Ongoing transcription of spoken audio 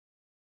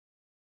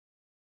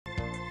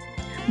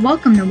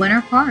Welcome to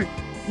Winter Park,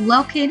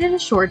 located a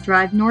short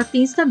drive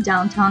northeast of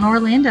downtown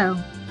Orlando,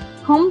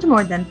 home to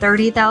more than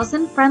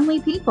 30,000 friendly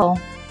people,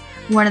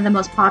 one of the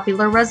most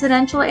popular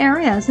residential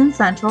areas in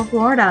Central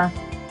Florida.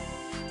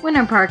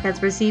 Winter Park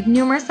has received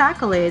numerous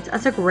accolades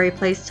as a great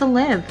place to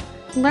live,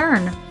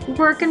 learn,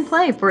 work, and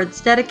play for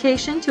its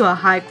dedication to a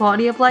high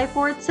quality of life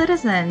for its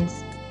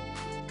citizens.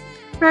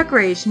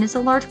 Recreation is a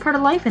large part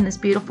of life in this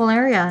beautiful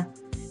area.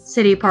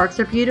 City parks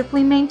are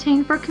beautifully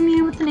maintained for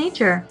communing with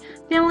nature,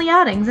 family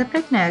outings, and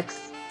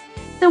picnics.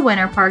 The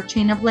Winter Park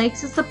chain of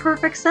lakes is the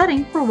perfect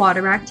setting for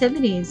water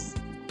activities.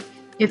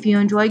 If you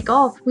enjoy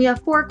golf, we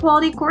have 4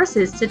 quality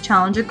courses to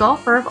challenge a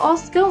golfer of all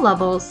skill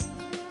levels.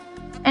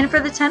 And for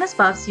the tennis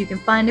buffs, you can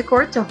find a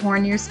court to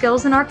hone your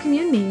skills in our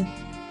community.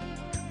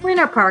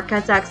 Winter Park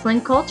has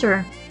excellent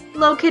culture,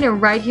 located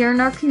right here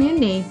in our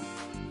community.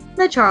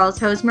 The Charles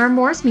Hosmer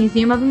Morse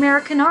Museum of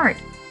American Art,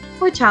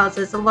 which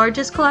houses the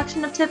largest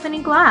collection of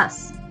Tiffany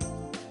glass.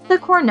 The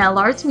Cornell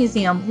Arts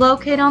Museum,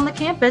 located on the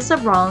campus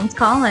of Rollins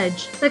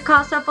College. The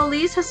Casa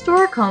Feliz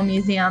Historic Home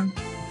Museum,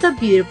 the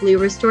beautifully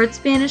restored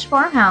Spanish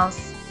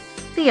farmhouse.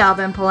 The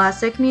Alvin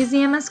Pulaski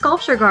Museum and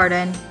Sculpture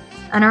Garden,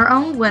 and our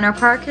own Winter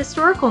Park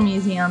Historical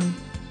Museum.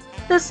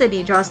 The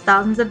city draws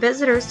thousands of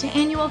visitors to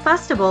annual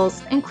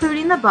festivals,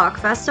 including the Bach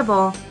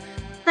Festival,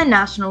 the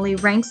nationally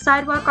ranked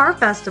Sidewalk Art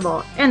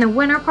Festival, and the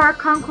Winter Park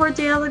Concours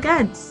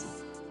d'Elegance.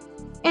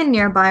 In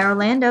nearby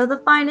Orlando, the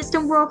finest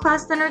and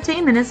world-class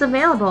entertainment is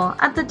available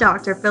at the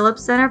Dr.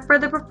 Phillips Center for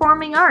the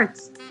Performing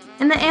Arts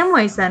and the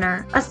Amway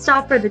Center, a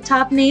stop for the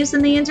top names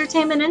in the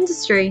entertainment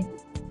industry.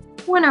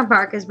 Winter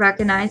Park is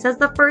recognized as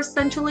the first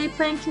centrally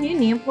planned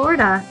community in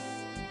Florida,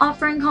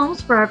 offering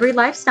homes for every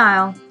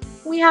lifestyle.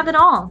 We have it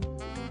all: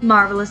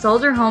 marvelous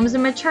older homes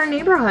in mature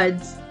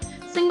neighborhoods,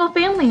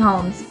 single-family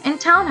homes, and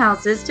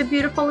townhouses to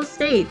beautiful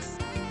estates.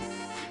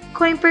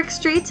 Quaint brick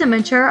streets and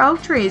mature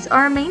oak trees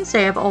are a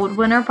mainstay of Old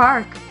Winter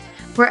Park,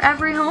 where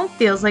every home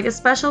feels like a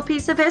special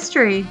piece of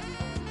history.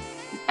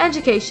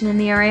 Education in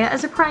the area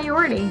is a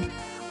priority.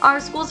 Our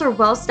schools are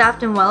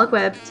well-staffed and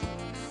well-equipped.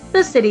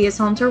 The city is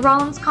home to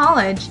Rollins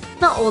College,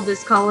 the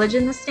oldest college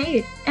in the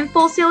state, and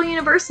Full Sail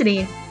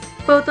University,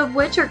 both of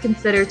which are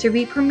considered to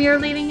be premier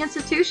leading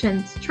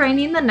institutions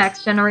training the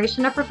next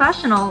generation of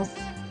professionals.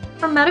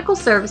 For medical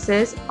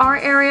services, our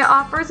area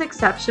offers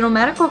exceptional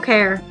medical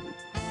care.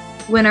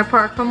 Winter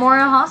Park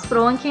Memorial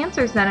Hospital and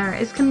Cancer Center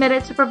is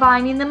committed to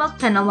providing the most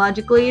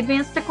technologically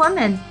advanced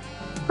equipment,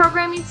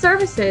 programming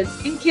services,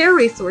 and care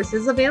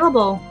resources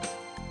available.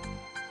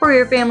 For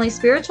your family's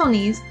spiritual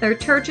needs, there are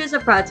churches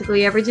of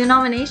practically every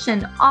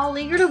denomination, all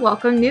eager to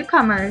welcome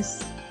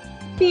newcomers.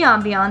 The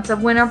ambiance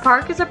of Winter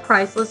Park is a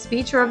priceless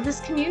feature of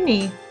this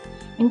community,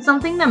 and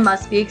something that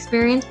must be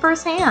experienced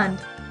firsthand.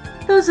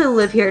 Those who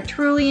live here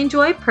truly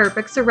enjoy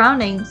perfect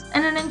surroundings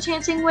and an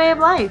enchanting way of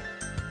life.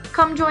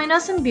 Come join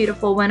us in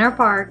beautiful Winter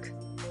Park.